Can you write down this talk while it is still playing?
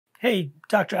Hey,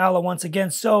 Dr. Alla once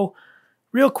again. So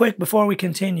real quick before we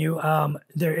continue,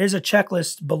 there is a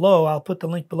checklist below. I'll put the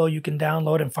link below. You can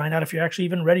download and find out if you're actually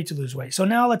even ready to lose weight. So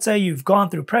now let's say you've gone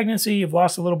through pregnancy, you've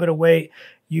lost a little bit of weight,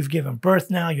 you've given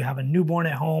birth now, you have a newborn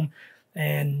at home,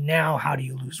 and now how do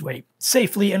you lose weight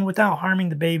safely and without harming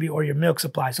the baby or your milk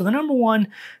supply? So the number one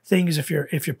thing is if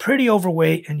you're pretty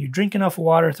overweight and you drink enough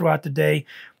water throughout the day,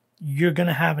 you're going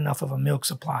to have enough of a milk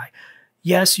supply.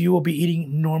 Yes, you will be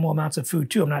eating normal amounts of food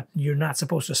too. You're not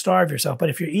supposed to starve yourself, but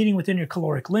if you're eating within your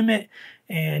caloric limit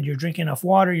and you're drinking enough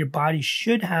water, your body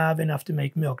should have enough to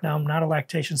make milk. Now, I'm not a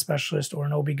lactation specialist or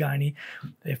an OB-GYN.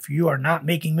 If you are not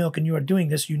making milk and you are doing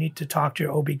this, you need to talk to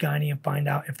your OB-GYN and find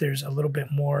out if there's a little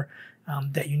bit more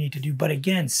that you need to do. But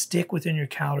again, stick within your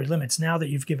calorie limits. Now that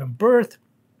you've given birth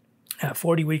at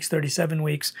 40 weeks, 37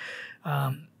 weeks,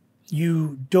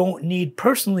 you don't need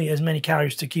personally as many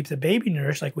calories to keep the baby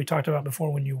nourished, like we talked about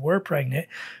before when you were pregnant,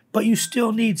 but you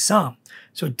still need some.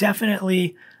 So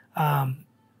definitely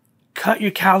cut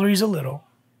your calories a little.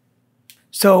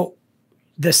 So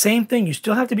the same thing, you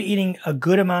still have to be eating a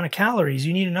good amount of calories.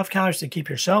 You need enough calories to keep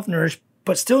yourself nourished,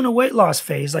 but still in a weight loss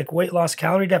phase, like weight loss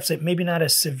calorie deficit, maybe not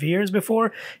as severe as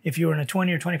before. If you were in a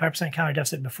 20 or 25% calorie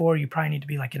deficit before, you probably need to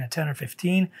be like in a 10 or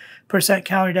 15%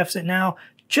 calorie deficit now,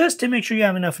 just to make sure you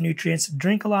have enough nutrients.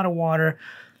 Drink a lot of water.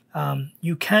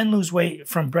 You can lose weight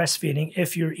from breastfeeding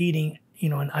if you're eating,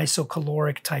 an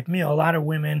isocaloric type meal. A lot of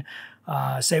women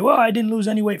say, well, I didn't lose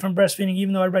any weight from breastfeeding,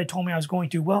 even though everybody told me I was going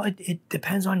to. Well, it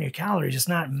depends on your calories. It's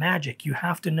not magic. You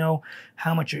have to know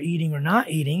how much you're eating or not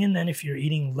eating. And then if you're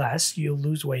eating less, you'll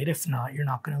lose weight. If not, you're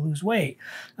not going to lose weight.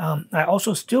 I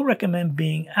also still recommend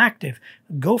being active.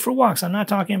 Go for walks. I'm not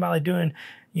talking about like doing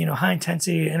high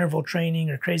intensity interval training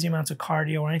or crazy amounts of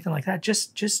cardio or anything like that.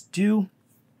 Just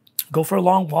go for a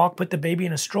long walk, put the baby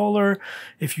in a stroller.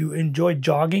 If you enjoyed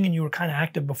jogging and you were kind of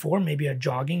active before, maybe a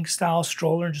jogging style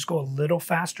stroller and just go a little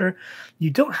faster. You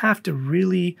don't have to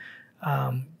really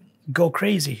go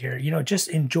crazy here. Just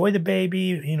enjoy the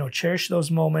baby, cherish those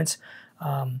moments.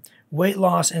 Weight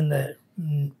loss in the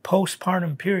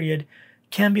postpartum period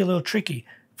can be a little tricky.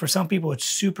 For some people, it's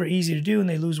super easy to do and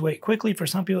they lose weight quickly. For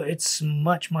some people, it's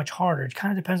much, much harder. It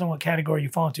kind of depends on what category you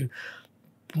fall into.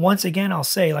 Once again, I'll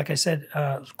say, like I said,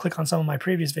 click on some of my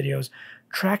previous videos,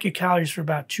 track your calories for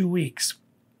about 2 weeks.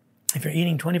 If you're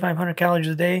eating 2,500 calories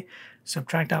a day,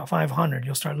 subtract out 500.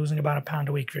 You'll start losing about a pound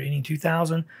a week. If you're eating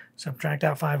 2,000, subtract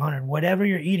out 500. Whatever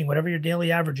you're eating, whatever your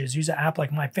daily average is, use an app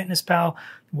like MyFitnessPal.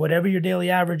 Whatever your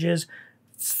daily average is,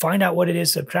 find out what it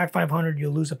is, subtract 500,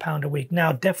 you'll lose a pound a week.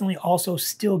 Now, definitely also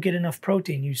still get enough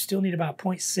protein. You still need about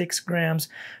 0.6 grams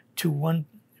to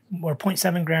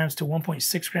 0.7 grams to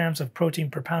 1.6 grams of protein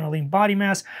per pound of lean body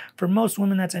mass. For most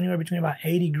women, that's anywhere between about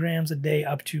 80 grams a day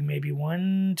up to maybe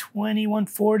 120,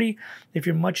 140. If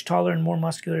you're much taller and more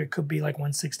muscular, it could be like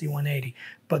 160, 180.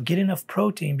 But get enough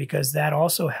protein because that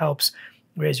also helps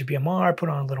raise your BMR, put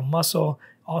on a little muscle,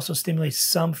 also stimulates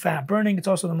some fat burning. It's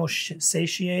also the most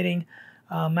satiating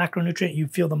macronutrient. You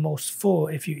feel the most full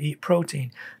if you eat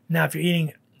protein. Now, if you're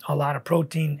eating a lot of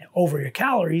protein over your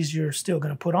calories, you're still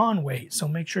going to put on weight. So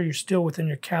make sure you're still within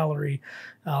your calorie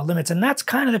limits. And that's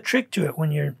kind of the trick to it.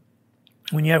 When you're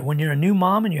a new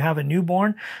mom and you have a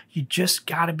newborn, you just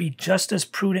got to be just as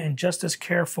prudent and just as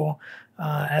careful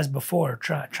as before.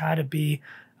 Try to be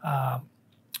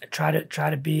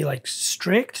like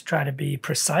strict, try to be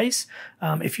precise.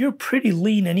 If you're pretty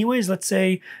lean anyways, let's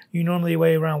say you normally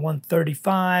weigh around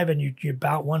 135 and you're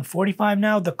about 145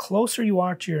 now, the closer you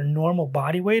are to your normal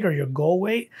body weight or your goal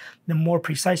weight, the more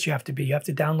precise you have to be. You have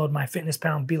to download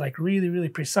MyFitnessPal and be like really, really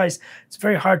precise. It's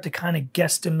very hard to kind of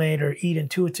guesstimate or eat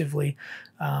intuitively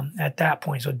at that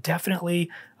point. So definitely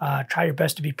try your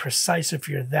best to be precise if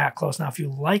you're that close. Now, if you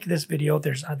like this video,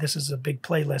 this is a big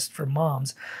playlist for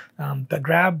moms, but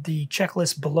grab the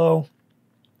checklist below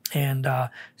and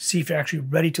see if you're actually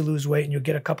ready to lose weight, and you'll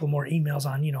get a couple more emails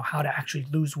on how to actually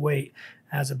lose weight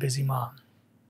as a busy mom.